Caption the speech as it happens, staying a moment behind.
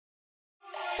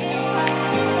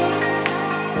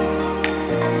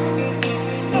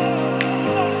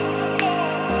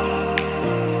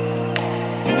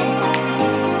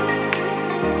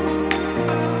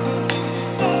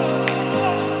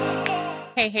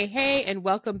Hey, and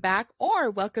welcome back or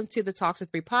welcome to the Talks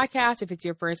with Bree podcast. If it's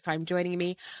your first time joining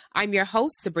me, I'm your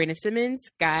host, Sabrina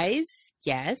Simmons. Guys,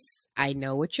 yes, I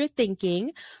know what you're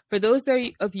thinking. For those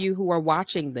of you who are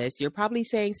watching this, you're probably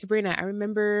saying, Sabrina, I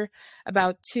remember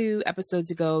about 2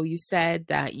 episodes ago, you said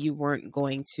that you weren't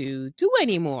going to do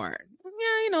anymore.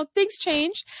 Yeah, things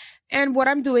change. And what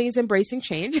I'm doing is embracing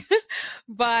change.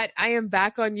 But I am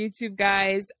back on YouTube,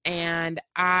 guys. And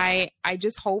I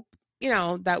just hope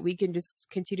that we can just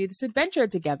continue this adventure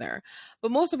together. But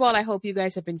most of all, I hope you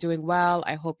guys have been doing well.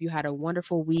 I hope you had a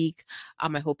wonderful week. I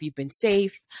hope you've been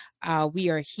safe. We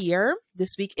are here.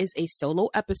 This week is a solo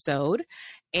episode,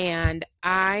 and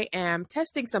I am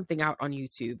testing something out on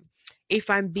YouTube.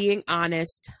 If I'm being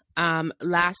honest,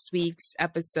 last week's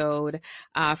episode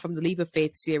from the Leap of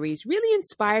Faith series really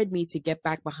inspired me to get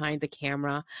back behind the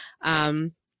camera.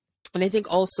 And I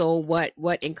think also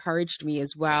what encouraged me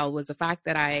as well was the fact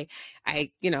that I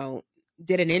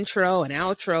did an intro, an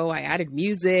outro. I added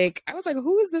music. I was like,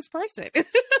 who is this person?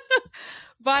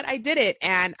 But I did it,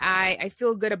 and I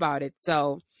feel good about it.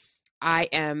 So I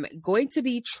am going to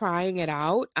be trying it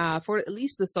out for at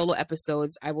least the solo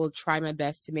episodes. I will try my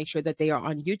best to make sure that they are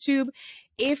on YouTube.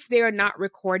 If they are not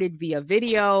recorded via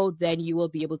video, then you will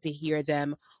be able to hear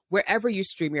them wherever you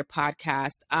stream your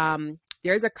podcast.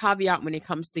 There's a caveat when it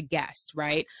comes to guests,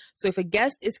 right? So if a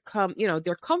guest is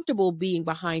they're comfortable being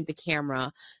behind the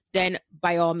camera, then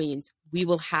by all means, we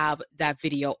will have that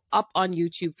video up on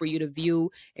YouTube for you to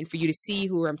view and for you to see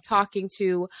who I'm talking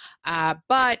to.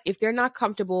 But if they're not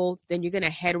comfortable, then you're going to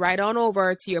head right on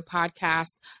over to your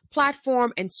podcast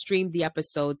platform and stream the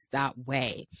episodes that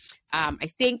way. I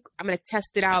think I'm going to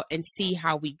test it out and see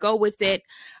how we go with it.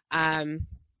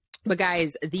 But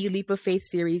guys, the Leap of Faith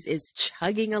series is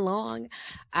chugging along.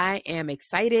 I am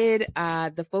excited.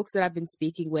 The folks that I've been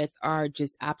speaking with are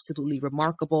just absolutely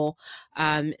remarkable.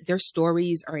 Their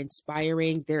stories are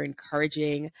inspiring. They're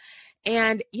encouraging.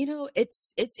 And,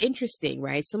 it's interesting,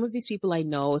 right? Some of these people I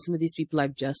know, some of these people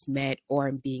I've just met, or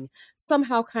I'm being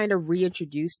somehow kind of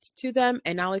reintroduced to them.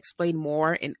 And I'll explain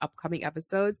more in upcoming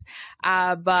episodes.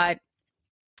 But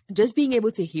just being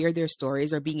able to hear their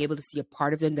stories or being able to see a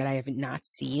part of them that I have not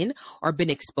seen or been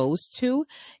exposed to,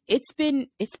 it's been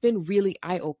really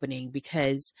eye-opening,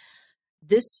 because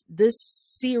this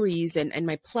series and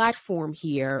my platform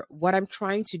here, what I'm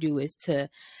trying to do is to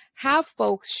have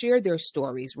folks share their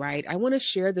stories, right? I want to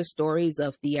share the stories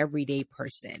of the everyday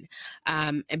person,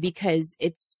 and because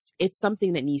it's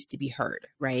something that needs to be heard,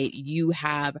 right? You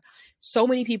have so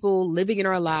many people living in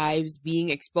our lives,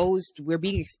 we're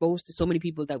being exposed to so many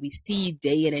people that we see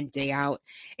day in and day out,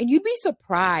 and you'd be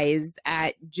surprised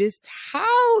at just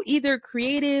how either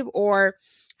creative or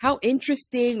how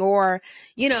interesting, or,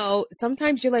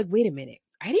 sometimes you're like, wait a minute,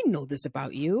 I didn't know this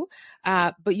about you.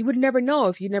 But you would never know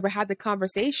if you never had the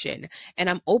conversation. And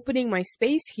I'm opening my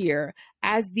space here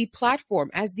as the platform,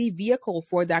 as the vehicle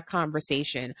for that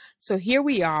conversation. So here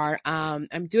we are.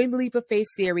 I'm doing the Leap of Faith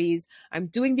series. I'm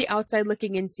doing the Outside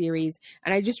Looking In series.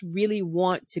 And I just really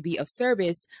want to be of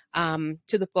service to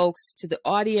the folks, to the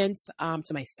audience,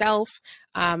 to myself,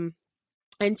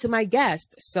 and to my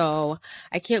guest. So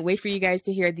I can't wait for you guys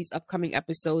to hear these upcoming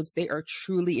episodes. They are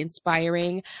truly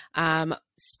inspiring.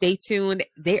 Stay tuned.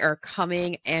 They are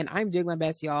coming, and I'm doing my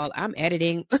best, y'all. I'm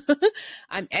editing.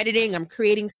 I'm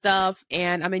creating stuff,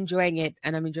 and I'm enjoying it,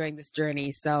 and I'm enjoying this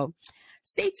journey. So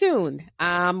stay tuned.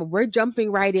 We're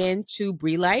jumping right into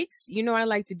Bree Likes. I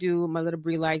like to do my little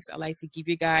Bree Likes. I like to give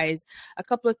you guys a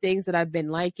couple of things that I've been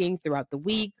liking throughout the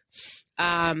week.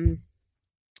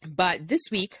 But this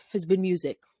week has been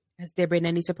music. Has there been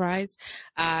any surprise?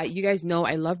 You guys know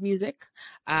I love music.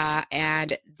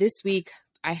 And this week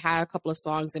I had a couple of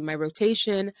songs in my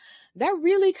rotation that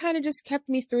really kind of just kept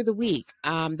me through the week.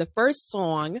 The first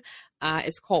song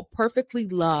is called Perfectly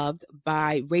Loved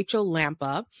by Rachel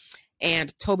Lampa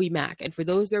and TobyMac. And for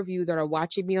those of you that are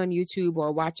watching me on YouTube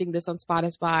or watching this on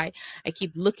Spotify, I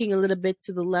keep looking a little bit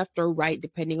to the left or right,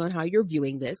 depending on how you're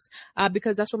viewing this,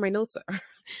 because that's where my notes are.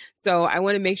 So I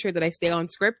want to make sure that I stay on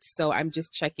script. So I'm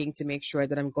just checking to make sure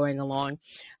that I'm going along.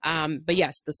 But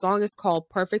yes, the song is called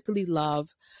Perfectly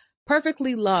Loved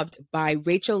by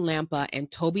Rachel Lampa and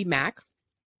TobyMac.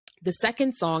 The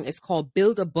second song is called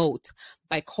Build a Boat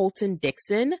by Colton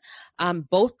Dixon.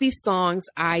 Both these songs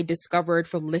I discovered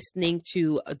from listening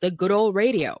to the good old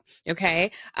radio.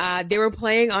 Okay. They were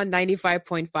playing on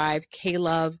 95.5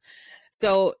 K-Love.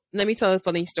 So let me tell a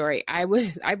funny story.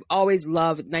 I've always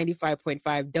loved 95.5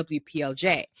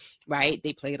 WPLJ, right?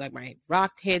 They played like my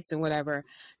rock hits and whatever.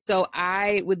 So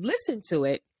I would listen to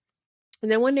it.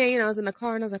 And then one day, I was in the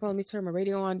car and I was like, oh, let me turn my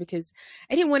radio on because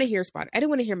I didn't want to hear Spot. I didn't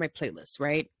want to hear my playlist,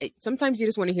 right? Sometimes you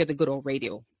just want to hear the good old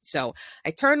radio. So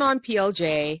I turned on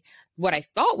PLJ, what I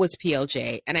thought was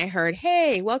PLJ, and I heard,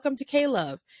 hey, welcome to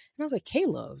K-Love. And I was like,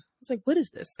 K-Love? I was like, what is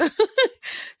this?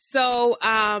 So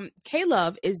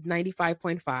K-Love is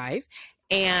 95.5.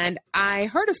 And I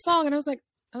heard a song and I was like,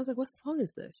 what song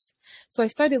is this? So I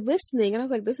started listening and I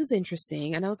was like, this is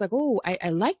interesting. And I was like, oh, I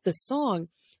like this song.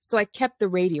 So I kept the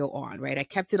radio on, right? I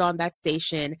kept it on that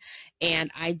station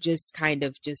and I just kind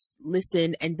of just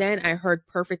listened. And then I heard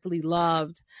Perfectly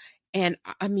Loved. And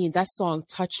I mean, that song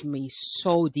touched me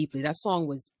so deeply. That song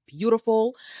was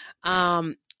beautiful.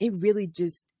 It really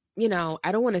just,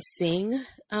 I don't want to sing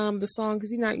the song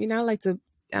because, I like to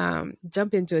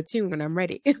jump into a tune when I'm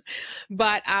ready.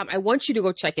 But I want you to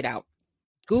go check it out.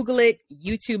 Google it,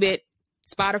 YouTube it,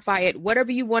 Spotify it,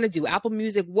 whatever you want to do, Apple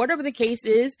Music, whatever the case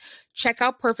is, check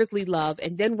out Perfectly Loved.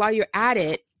 And then while you're at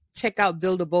it, check out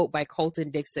Build a Boat by Colton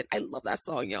Dixon. I love that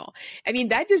song, y'all. I mean,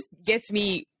 that just gets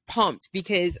me pumped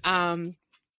because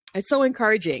it's so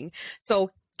encouraging.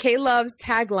 So K-Love's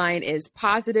tagline is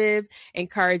positive,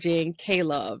 encouraging,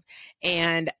 K-Love.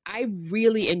 And I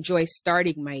really enjoy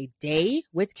starting my day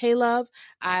with K-Love.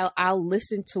 I'll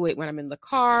listen to it when I'm in the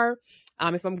car.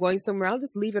 If I'm going somewhere, I'll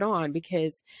just leave it on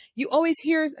because you always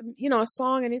hear, a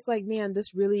song and it's like, man,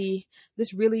 this really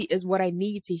is what I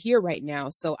need to hear right now.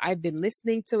 So I've been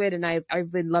listening to it and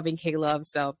I've been loving K-Love.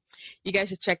 So you guys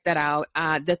should check that out.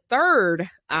 The third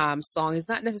song is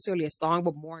not necessarily a song,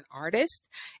 but more an artist.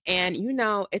 And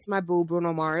it's my boo,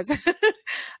 Bruno Mars.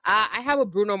 I have a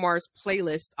Bruno Mars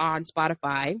playlist on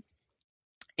Spotify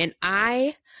and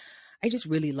I just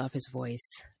really love his voice.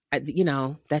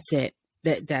 That's it.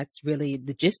 That's really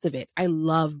the gist of it. I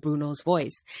love Bruno's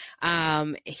voice.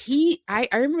 I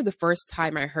remember the first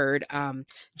time I heard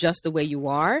Just the Way You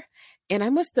Are, and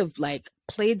I must have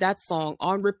played that song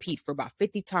on repeat for about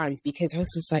 50 times because I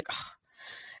was just like,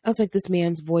 this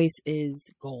man's voice is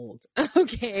gold.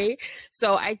 Okay.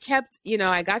 So I kept,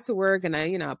 I got to work and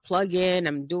I plug in,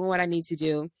 I'm doing what I need to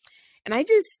do. And I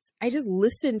just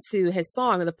listened to his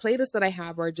song. The playlist that I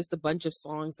have are just a bunch of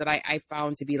songs that I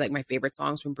found to be my favorite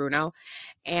songs from Bruno.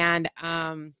 And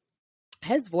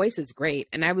his voice is great.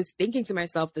 And I was thinking to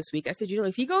myself this week, I said,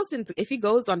 if he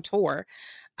goes on tour,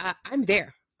 I'm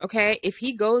there. Okay. If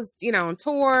he goes, on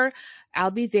tour,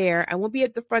 I'll be there. I won't be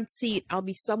at the front seat. I'll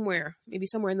be somewhere, maybe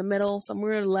somewhere in the middle,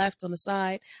 somewhere on the left, on the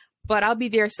side. But I'll be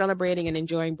there celebrating and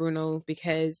enjoying Bruno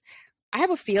because I have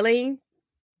a feeling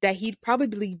that he'd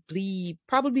probably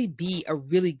be a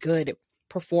really good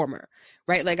performer,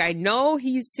 right? I know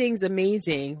he sings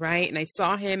amazing, right? And I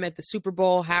saw him at the Super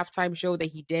Bowl halftime show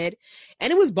that he did,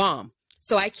 and it was bomb.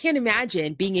 So I can't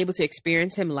imagine being able to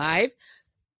experience him live.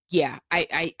 Yeah,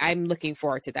 I'm looking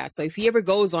forward to that. So if he ever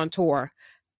goes on tour,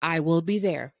 I will be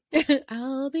there.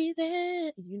 I'll be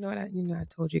there. I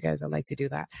told you guys I like to do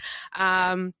that.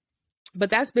 But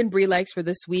that's been Brie Likes for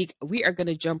this week. We are going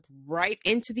to jump right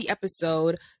into the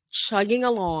episode, chugging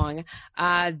along.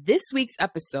 This week's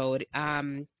episode,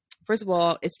 first of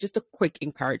all, it's just a quick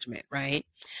encouragement, right?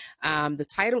 The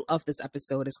title of this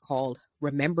episode is called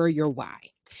Remember Your Why.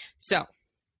 So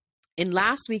in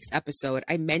last week's episode,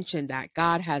 I mentioned that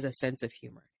God has a sense of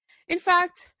humor. In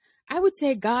fact, I would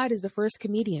say God is the first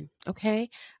comedian, okay?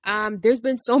 There's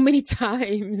been so many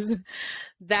times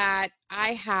that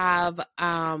I have...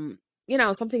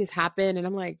 something has happened and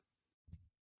I'm like,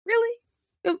 really?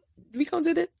 We gonna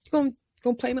do that? You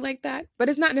gonna play me like that? But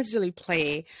it's not necessarily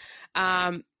play.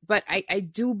 But I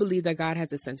do believe that God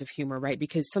has a sense of humor, right?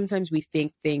 Because sometimes we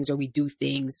think things or we do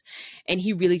things and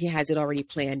he really has it already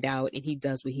planned out and he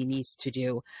does what he needs to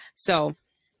do. So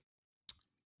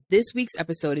this week's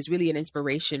episode is really an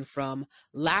inspiration from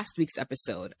last week's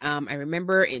episode. I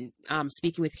remember in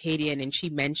speaking with Katie and she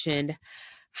mentioned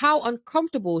how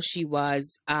uncomfortable she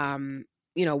was,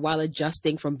 while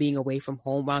adjusting from being away from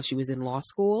home while she was in law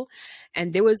school.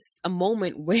 And there was a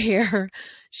moment where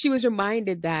she was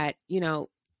reminded that,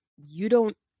 you're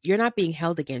not being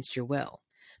held against your will.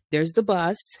 There's the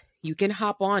bus, you can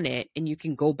hop on it and you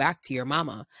can go back to your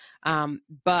mama.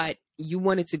 But you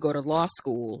wanted to go to law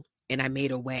school and I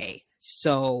made a way.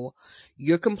 So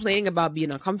you're complaining about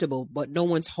being uncomfortable, but no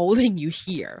one's holding you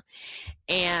here.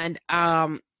 And,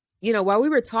 while we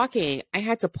were talking, I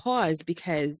had to pause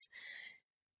because,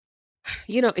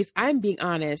 if I'm being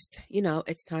honest,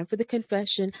 it's time for the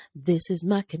confession. This is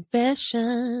my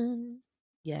confession.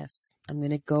 Yes, I'm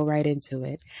going to go right into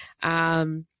it.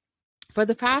 For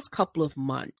the past couple of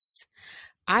months,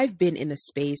 I've been in a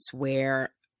space where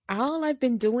all I've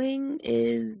been doing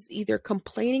is either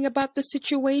complaining about the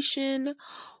situation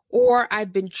or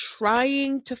I've been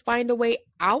trying to find a way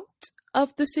out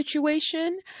of the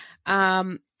situation.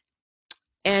 And,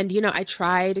 I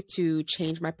tried to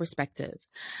change my perspective.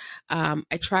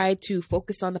 I tried to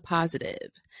focus on the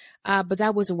positive, but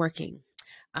that wasn't working.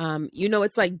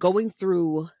 It's like going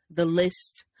through the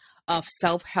list of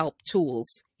self-help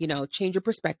tools, change your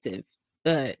perspective.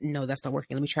 No, that's not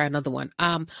working. Let me try another one.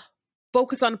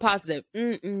 Focus on the positive.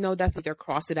 No, that's not there.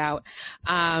 Cross it out.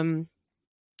 And,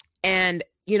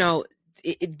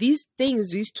 these things,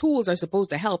 these tools are supposed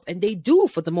to help, and they do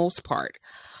for the most part.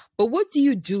 But what do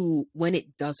you do when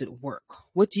it doesn't work?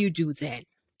 What do you do then?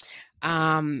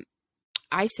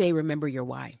 I say, remember your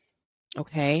why.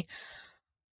 Okay.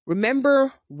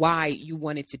 Remember why you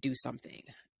wanted to do something.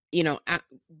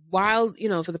 While,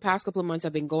 for the past couple of months,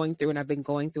 I've been going through and I've been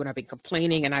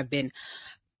complaining, and I've been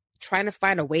trying to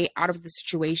find a way out of the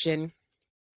situation.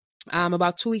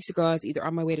 About 2 weeks ago, I was either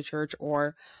on my way to church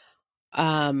or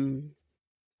I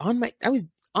was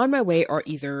on my way or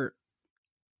either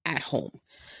at home.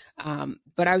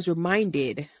 But I was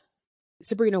reminded,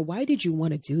 Sabrina, why did you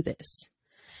want to do this?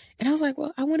 And I was like,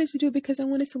 well, I wanted to do it because I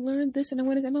wanted to learn this, and I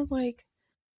was like,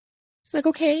 it's like,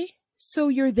 okay, so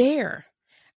you're there.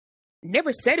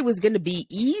 Never said it was going to be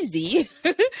easy.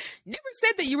 Never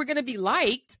said that you were going to be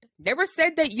liked. Never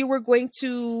said that you were going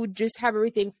to just have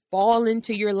everything fall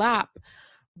into your lap.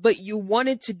 But you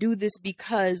wanted to do this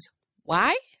because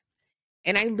why?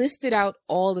 And I listed out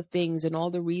all the things and all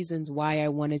the reasons why I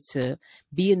wanted to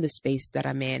be in the space that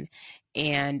I'm in.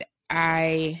 And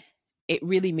it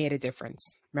really made a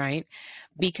difference, right?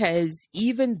 Because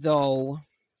even though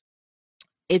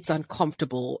it's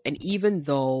uncomfortable, and even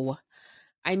though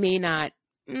I may not,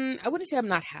 I wouldn't say I'm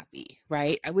not happy,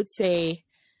 right? I would say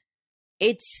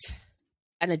it's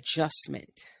an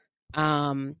adjustment.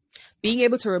 Being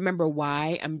able to remember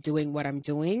why I'm doing what I'm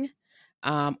doing,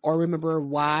 or remember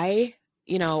why,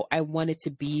 I wanted to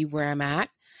be where I'm at,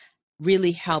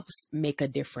 really helps make a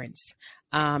difference.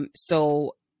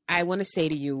 So I want to say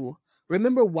to you,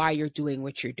 remember why you're doing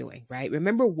what you're doing, right?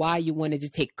 Remember why you wanted to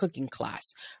take cooking class.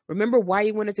 Remember why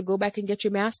you wanted to go back and get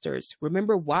your master's.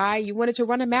 Remember why you wanted to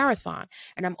run a marathon.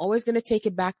 And I'm always going to take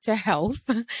it back to health.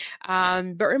 But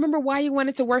remember why you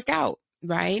wanted to work out,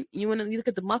 right? You look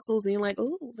at the muscles and you're like,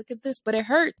 oh, look at this, but it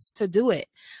hurts to do it.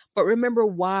 But remember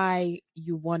why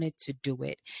you wanted to do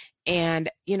it. And,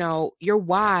 your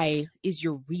why is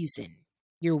your reason.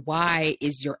 Your why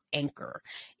is your anchor.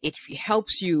 It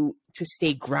helps you to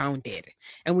stay grounded.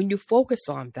 And when you focus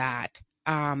on that,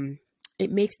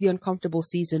 it makes the uncomfortable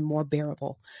season more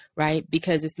bearable, right?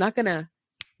 Because it's not going to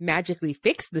magically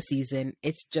fix the season.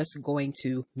 It's just going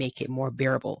to make it more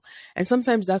bearable. And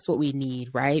sometimes that's what we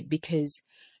need, right? Because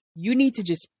you need to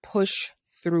just push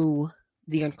through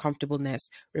the uncomfortableness.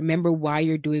 Remember why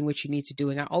you're doing what you need to do.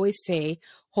 And I always say,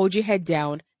 hold your head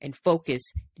down and focus.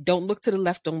 Don't look to the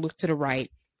left. Don't look to the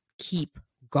right. Keep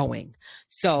going.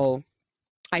 So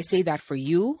I say that for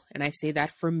you, and I say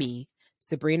that for me.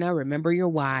 Sabrina, remember your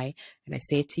why. And I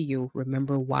say it to you,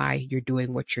 remember why you're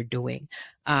doing what you're doing.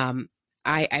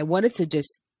 I wanted to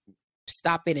just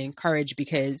stop and encourage,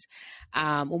 because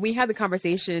when we had the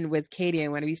conversation with Katie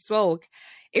and when we spoke,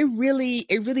 it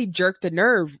really jerked the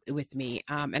nerve with me.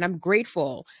 And I'm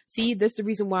grateful. See, this is the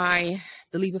reason why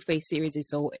the Leap of Faith series is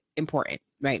so important,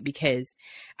 right? Because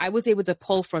I was able to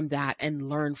pull from that and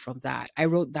learn from that. I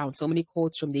wrote down so many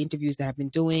quotes from the interviews that I've been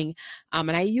doing.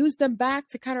 And I used them back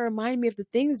to kind of remind me of the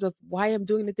things of why I'm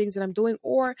doing the things that I'm doing,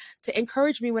 or to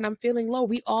encourage me when I'm feeling low.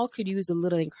 We all could use a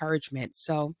little encouragement.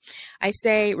 So I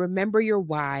say, remember your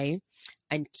why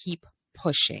and keep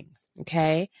pushing.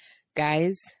 Okay,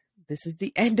 guys, this is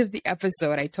the end of the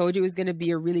episode. I told you it was going to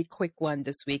be a really quick one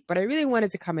this week, but I really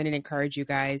wanted to come in and encourage you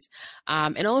guys.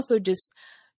 And also just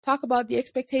talk about the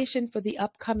expectation for the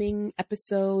upcoming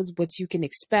episodes, what you can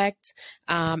expect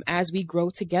as we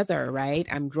grow together, right?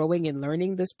 I'm growing and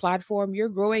learning this platform. You're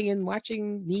growing and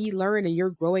watching me learn, and you're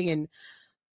growing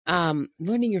and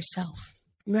learning yourself,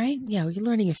 right? Yeah, you're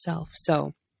learning yourself.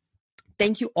 So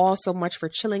thank you all so much for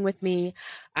chilling with me.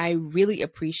 I really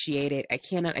appreciate it. I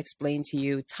cannot explain to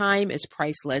you. Time is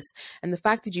priceless. And the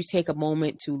fact that you take a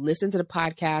moment to listen to the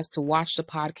podcast, to watch the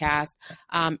podcast,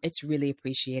 it's really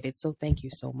appreciated. So thank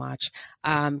you so much.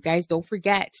 Guys, don't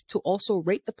forget to also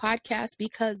rate the podcast,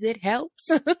 because it helps.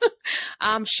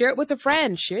 Share it with a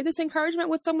friend. Share this encouragement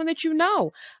with someone that you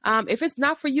know. If it's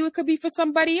not for you, it could be for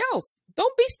somebody else.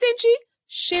 Don't be stingy.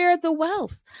 Share the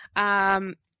wealth.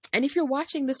 And if you're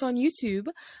watching this on YouTube,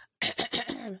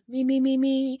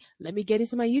 me, let me get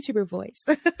into my YouTuber voice.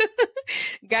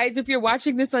 Guys, if you're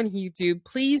watching this on YouTube,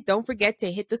 please don't forget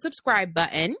to hit the subscribe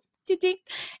button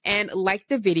and like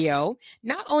the video.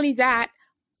 Not only that,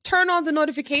 turn on the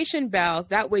notification bell.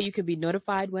 That way you can be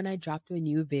notified when I drop a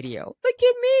new video. Look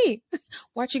at me.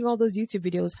 Watching all those YouTube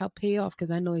videos help pay off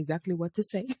because I know exactly what to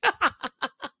say.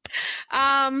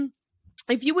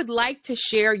 If you would like to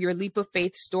share your leap of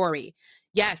faith story,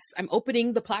 yes, I'm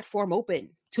opening the platform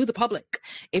open to the public.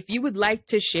 If you would like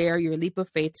to share your leap of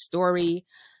faith story,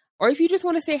 or if you just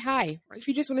want to say hi, or if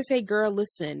you just want to say, girl,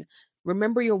 listen,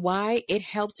 remember your why? It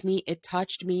helped me. It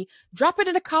touched me. Drop it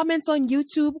in the comments on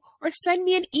YouTube or send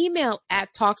me an email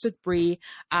at talkswithbree,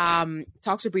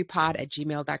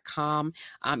 talkswithbreepod@gmail.com.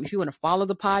 If you want to follow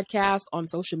the podcast on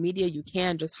social media, you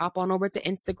can just hop on over to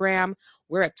Instagram.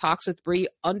 We're at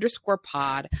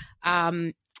talkswithbree_pod.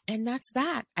 And that's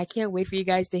that. I can't wait for you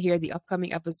guys to hear the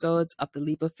upcoming episodes of the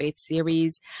Leap of Faith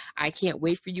series. I can't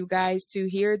wait for you guys to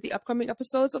hear the upcoming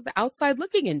episodes of the Outside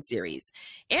Looking In series.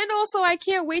 And also, I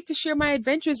can't wait to share my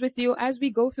adventures with you as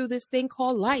we go through this thing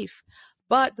called life.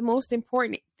 But the most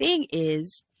important thing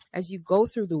is, as you go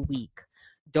through the week,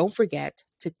 don't forget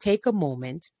to take a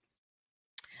moment,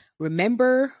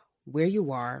 remember where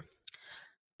you are,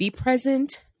 be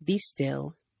present, be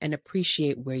still, and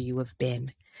appreciate where you have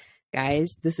been.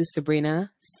 Guys, this is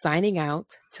Sabrina signing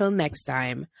out. Till next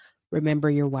time, remember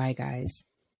your why, guys.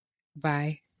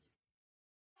 Bye.